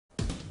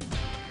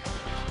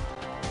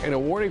And a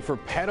warning for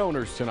pet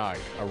owners tonight.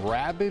 A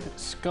rabid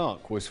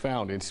skunk was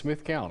found in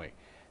Smith County.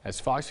 As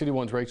Fox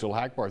 51's Rachel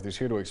Hackbarth is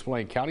here to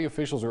explain, county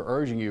officials are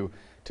urging you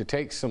to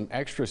take some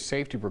extra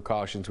safety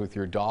precautions with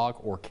your dog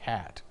or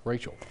cat.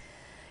 Rachel.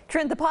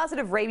 Trent, the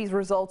positive rabies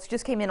results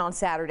just came in on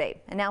Saturday,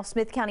 and now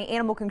Smith County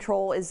Animal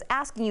Control is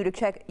asking you to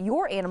check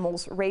your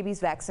animal's rabies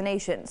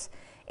vaccinations.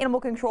 Animal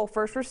Control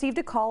first received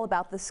a call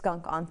about the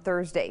skunk on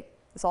Thursday.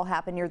 This all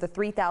happened near the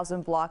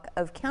 3000 block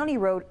of County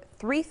Road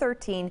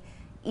 313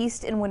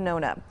 east in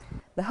Winona.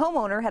 The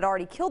homeowner had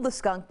already killed the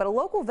skunk, but a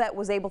local vet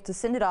was able to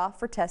send it off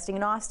for testing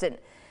in Austin.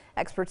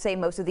 Experts say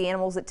most of the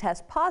animals that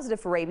test positive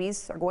for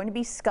rabies are going to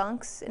be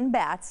skunks and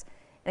bats,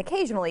 and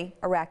occasionally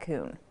a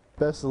raccoon.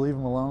 Best to leave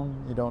them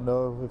alone. You don't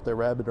know if they're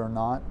rabid or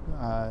not.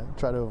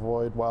 Try to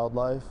avoid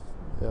wildlife.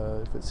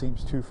 If it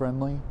seems too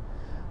friendly,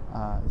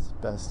 it's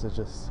best to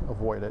just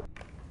avoid it.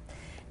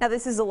 Now,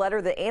 this is a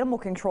letter that animal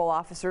control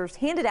officers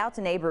handed out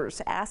to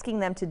neighbors asking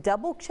them to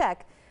double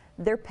check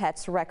their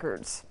pets'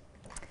 records.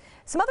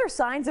 Some other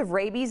signs of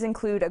rabies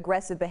include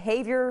aggressive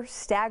behavior,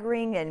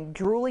 staggering, and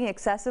drooling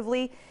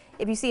excessively.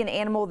 If you see an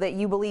animal that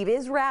you believe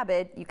is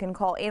rabid, you can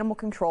call animal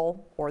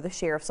control or the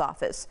sheriff's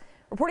office.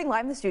 Reporting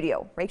live in the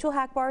studio, Rachel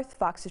Hackbarth,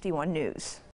 Fox 51 News.